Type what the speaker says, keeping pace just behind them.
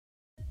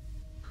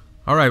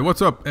All right,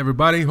 what's up,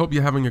 everybody? Hope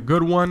you're having a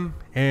good one.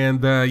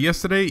 And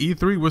yesterday,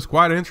 E3 was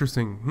quite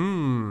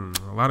interesting.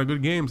 A lot of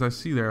good games I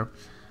see there.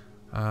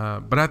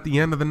 But at the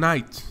end of the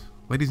night,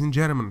 ladies and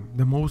gentlemen,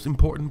 the most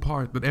important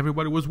part that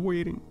everybody was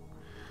waiting.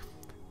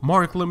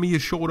 Mark Lamia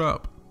showed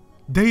up.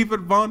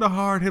 David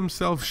Vonderhaar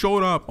himself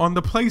showed up on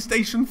the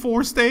PlayStation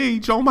 4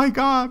 stage. Oh my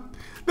God.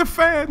 The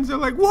fans are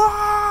like,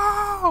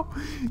 wow!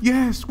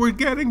 Yes, we're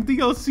getting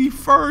DLC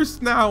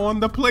first now on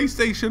the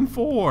PlayStation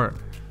 4.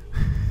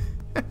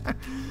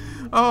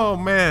 Oh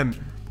man,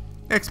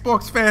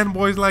 Xbox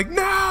fanboys like,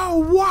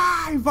 no,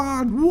 why,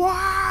 Von,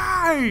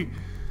 why?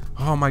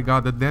 Oh my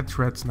God, the death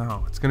threats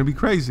now. It's gonna be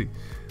crazy.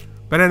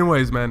 But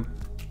anyways, man,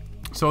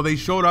 so they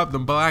showed up the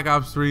Black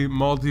Ops 3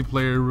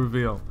 multiplayer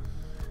reveal.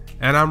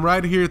 And I'm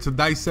right here to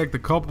dissect a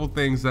couple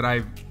things that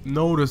I've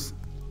noticed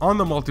on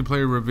the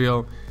multiplayer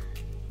reveal.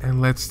 And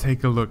let's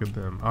take a look at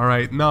them. All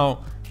right,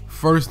 now,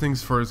 first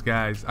things first,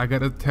 guys, I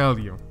gotta tell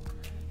you,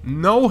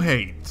 no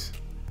hate.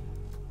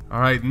 All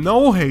right,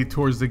 no hate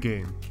towards the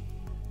game,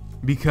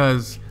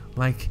 because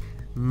like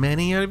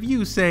many of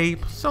you say,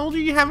 Soldier,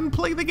 you haven't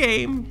played the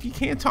game. You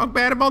can't talk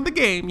bad about the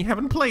game. You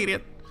haven't played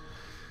it.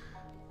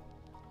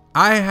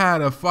 I had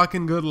a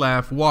fucking good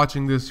laugh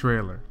watching this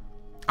trailer.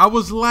 I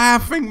was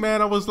laughing,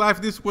 man. I was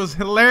laughing. This was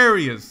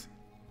hilarious.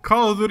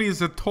 Call of Duty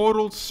is a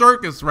total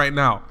circus right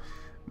now.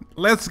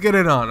 Let's get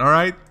it on, all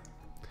right?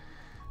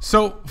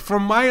 So,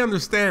 from my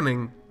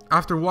understanding,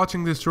 after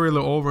watching this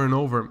trailer over and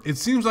over, it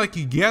seems like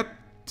you get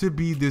to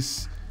be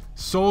this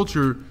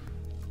soldier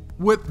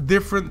with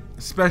different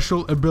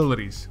special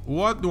abilities.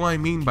 What do I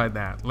mean by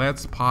that?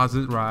 Let's pause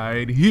it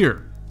right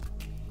here.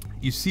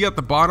 You see at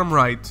the bottom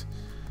right,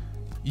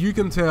 you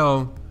can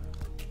tell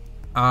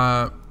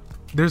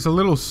there's a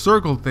little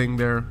circle thing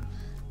there,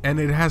 and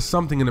it has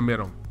something in the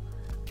middle.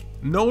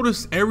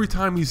 Notice every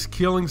time he's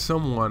killing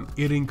someone,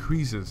 it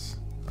increases.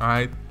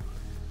 Alright?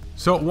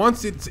 So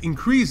once it's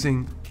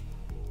increasing,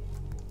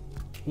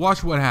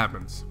 watch what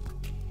happens.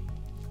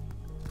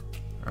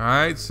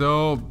 Alright,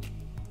 so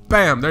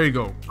bam, there you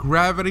go.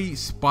 Gravity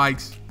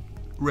spikes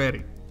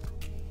ready.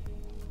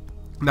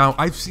 Now,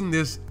 I've seen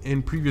this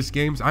in previous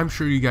games. I'm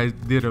sure you guys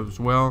did as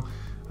well.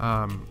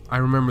 I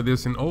remember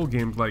this in old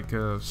games like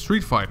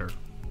Street Fighter.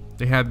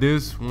 They had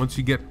this. Once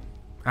you get,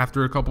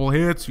 after a couple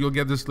hits, you'll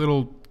get this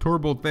little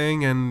turbo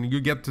thing and you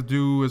get to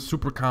do a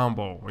super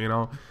combo, you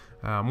know.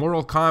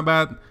 Mortal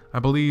Kombat, I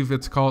believe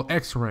it's called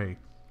X-Ray.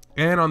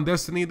 And on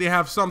Destiny, they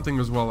have something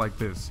as well like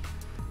this.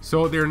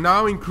 So they're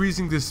now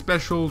increasing this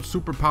special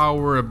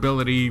superpower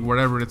ability,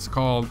 whatever it's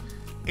called,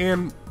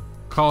 in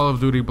Call of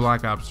Duty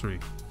Black Ops 3.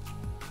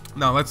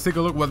 Now let's take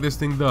a look what this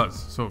thing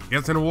does. So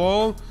gets in a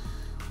wall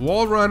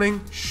running,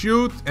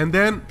 shoot, and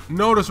then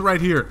notice right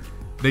here,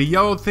 the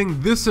yellow thing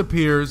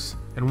disappears,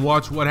 and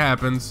watch what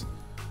happens.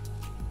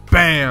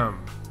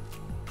 Bam!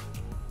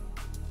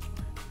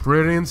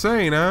 Pretty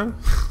insane, huh?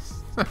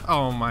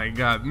 Oh my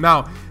God.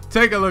 Now,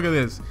 take a look at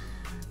this.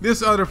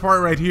 This other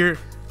part right here.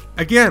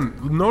 Again,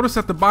 notice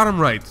at the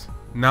bottom right.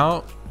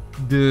 Now,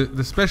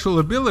 the special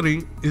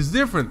ability is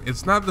different.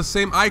 It's not the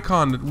same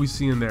icon that we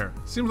see in there.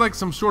 Seems like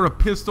some sort of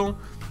pistol.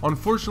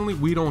 Unfortunately,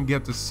 we don't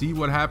get to see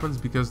what happens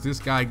because this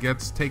guy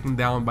gets taken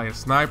down by a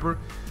sniper.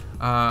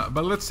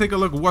 But let's take a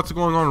look at what's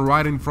going on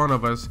right in front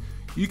of us.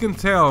 You can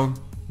tell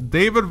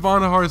David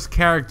Vonderhaar's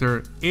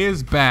character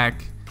is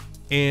back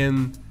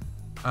in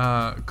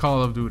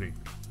Call of Duty.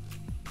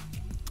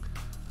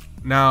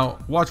 Now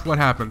watch what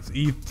happens.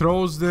 He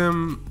throws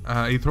them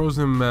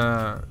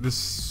this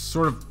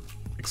sort of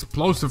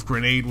explosive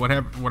grenade,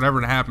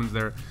 whatever happens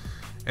there,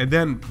 and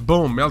then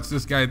boom, melts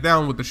this guy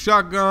down with the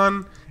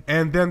shotgun.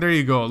 And then there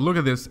you go. Look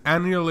at this,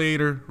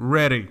 Annihilator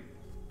ready.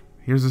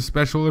 Here's a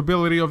special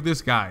ability of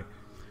this guy.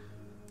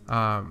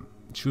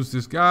 Shoots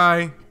this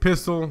guy,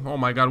 pistol. Oh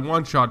my God,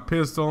 one-shot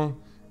pistol,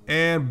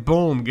 and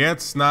boom,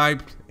 gets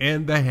sniped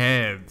in the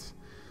head.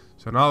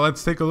 So now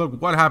let's take a look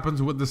what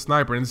happens with the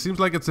sniper. And it seems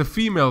like it's a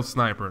female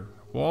sniper.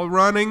 Wall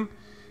running.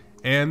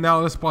 And now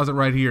let's pause it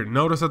right here.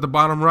 Notice at the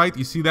bottom right,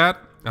 you see that?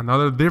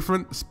 Another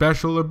different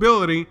special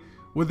ability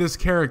with this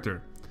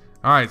character.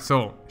 Alright,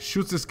 so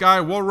shoots this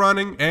guy, wall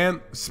running,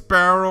 and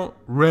Sparrow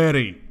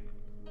ready.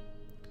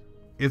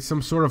 It's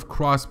some sort of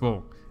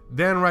crossbow.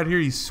 Then right here,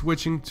 he's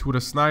switching to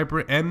the sniper.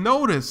 And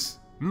notice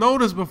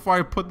before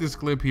I put this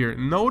clip here,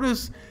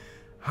 notice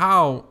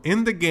how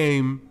in the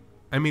game,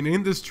 I mean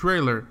in this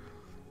trailer,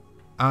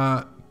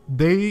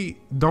 they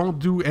don't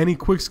do any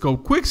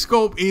quickscope.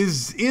 Quickscope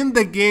is in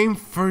the game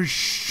for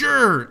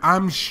sure.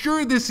 I'm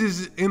sure this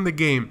is in the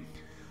game.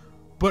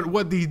 But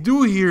what they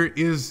do here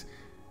is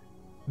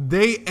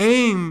they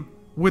aim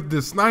with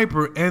the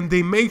sniper and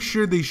they make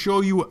sure they show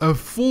you a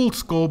full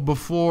scope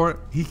before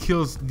he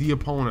kills the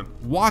opponent.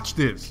 Watch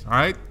this, all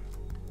right?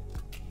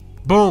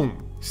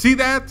 Boom. See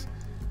that?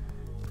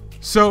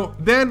 So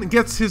then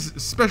gets his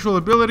special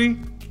ability,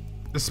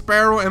 the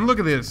Sparrow, and look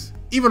at this.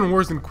 Even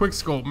worse than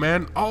quickscope,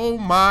 man. Oh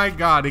my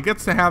God, he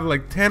gets to have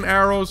like 10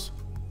 arrows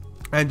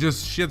and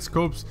just shit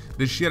scopes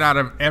the shit out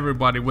of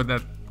everybody with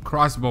that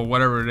crossbow,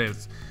 whatever it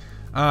is.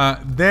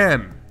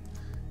 Then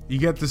You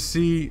get to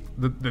see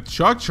the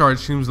chuck charge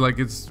seems like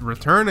it's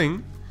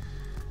returning.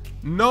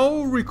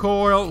 No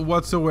recoil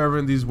whatsoever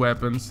in these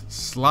weapons.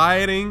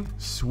 Sliding,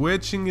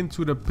 switching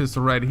into the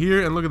pistol right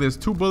here. And look at this,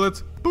 2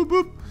 bullets. Boop,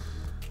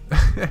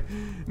 boop.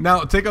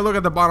 Now, take a look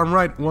at the bottom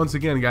right once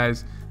again,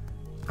 guys.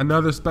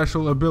 Another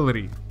special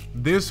ability.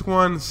 This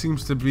one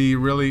seems to be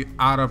really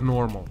out of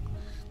normal.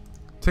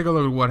 Take a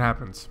look at what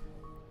happens.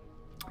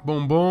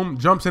 Boom, boom.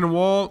 Jumps in a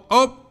wall.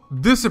 Oh,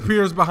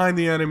 disappears behind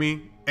the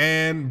enemy.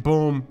 And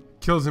boom,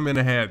 kills him in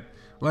the head.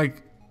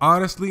 Like,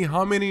 honestly,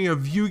 how many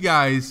of you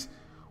guys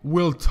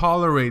will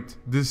tolerate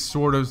this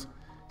sort of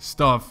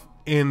stuff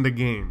in the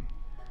game?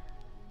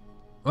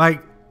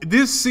 Like,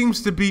 this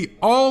seems to be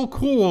all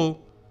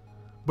cool,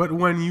 but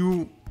when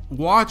you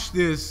watch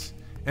this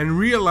and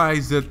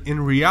realize that in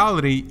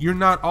reality you're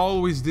not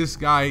always this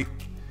guy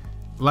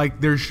like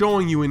they're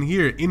showing you in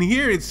here. In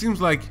here it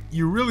seems like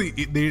you really,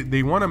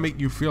 they want to make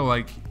you feel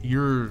like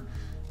you're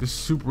the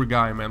super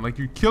guy, man, like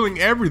you're killing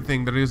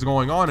everything that is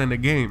going on in the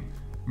game.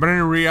 But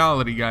in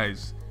reality,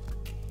 guys,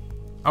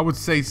 I would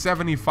say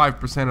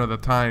 75% of the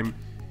time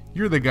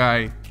you're the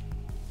guy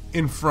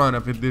in front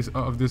of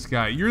this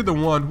guy. You're the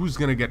one who's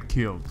gonna get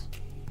killed.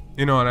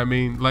 You know what I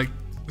mean? Like,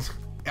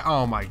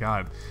 oh my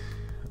god.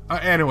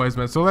 Anyways,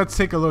 man, so let's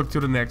take a look to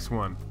the next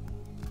one.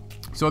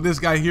 So this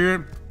guy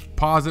here,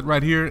 pause it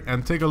right here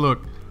and take a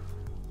look.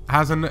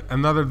 Has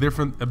another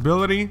different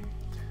ability.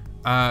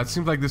 It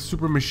seems like this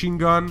super machine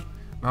gun.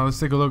 Now let's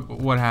take a look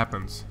what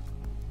happens.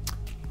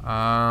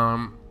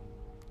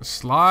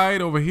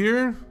 Slide over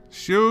here,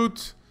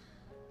 shoot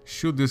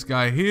this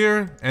guy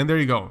here, and there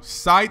you go.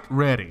 Sight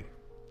ready.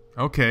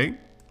 Okay,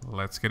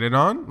 let's get it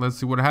on. Let's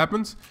see what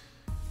happens.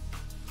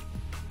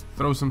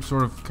 Throw some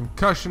sort of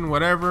concussion,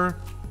 whatever.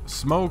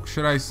 Smoke,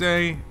 should I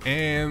say.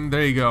 And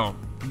there you go.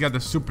 You got the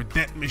super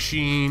death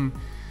machine.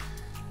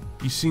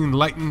 You seen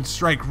lightning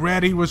strike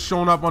ready was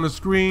showing up on the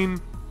screen.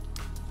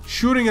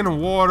 Shooting in the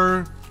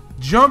water.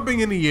 Jumping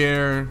in the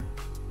air.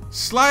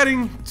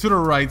 Sliding to the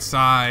right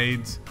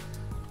side.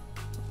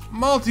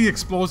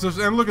 Multi-explosives.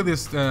 And look at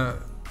this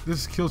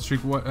this kill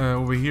streak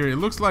over here. It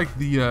looks like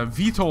the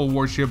VTOL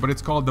warship, but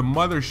it's called the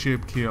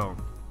mothership kill.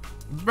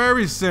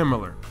 Very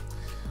similar.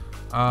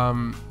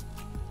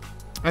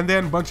 And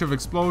then a bunch of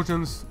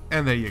explosions,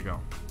 and there you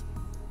go.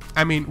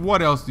 I mean,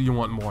 what else do you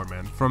want more,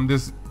 man, from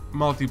this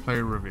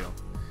multiplayer reveal?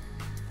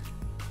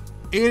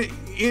 It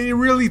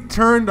really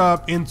turned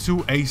up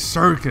into a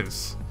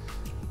circus.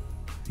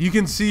 You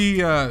can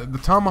see the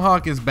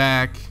Tomahawk is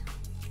back.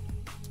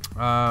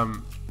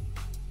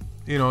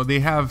 You know, they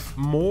have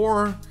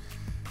more.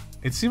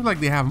 It seems like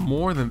they have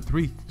more than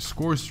 3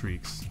 score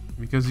streaks,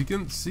 because you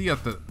can see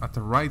at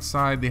the right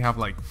side they have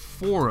like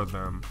 4 of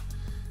them.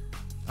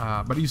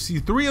 But you see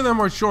 3 of them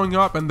are showing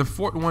up and the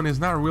 4th one is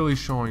not really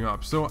showing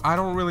up. So I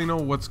don't really know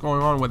what's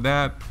going on with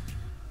that.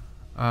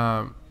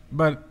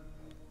 But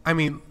I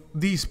mean,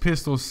 these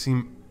pistols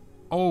seem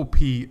OP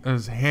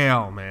as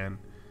hell, man.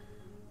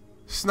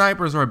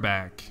 Snipers are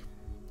back.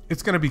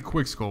 It's gonna be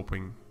quick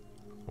scoping,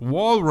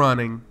 wall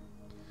running,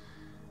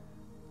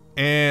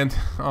 and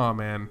oh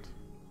man,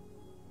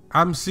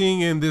 I'm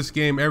seeing in this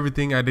game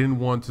everything I didn't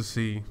want to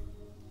see.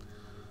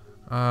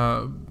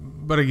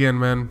 But again,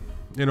 man,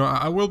 you know,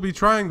 I will be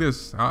trying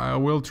this. I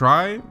will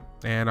try,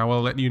 and I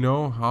will let you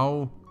know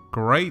how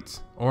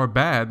great or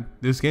bad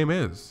this game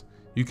is.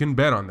 You can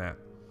bet on that.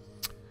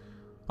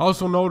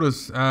 Also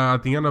notice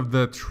at the end of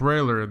the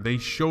trailer, they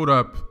showed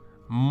up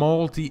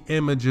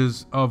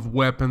multi-images of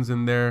weapons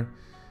in there,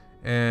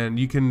 and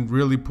you can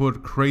really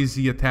put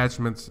crazy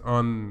attachments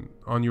on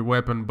your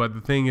weapon. But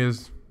the thing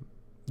is,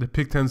 the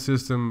Pick-10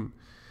 system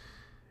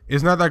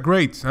is not that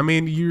great. I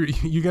mean,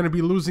 you're gonna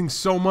be losing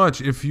so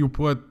much if you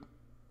put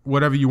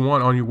whatever you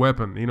want on your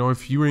weapon. You know,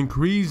 if you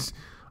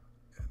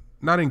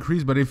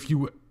but if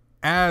you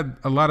add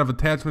a lot of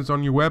attachments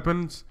on your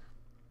weapons,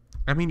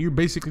 I mean, you're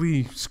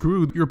basically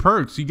screwed your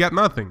perks. You got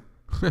nothing.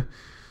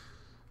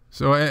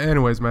 So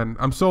anyways, man,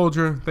 I'm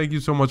Soldier. Thank you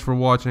so much for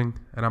watching,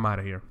 and I'm out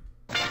of here.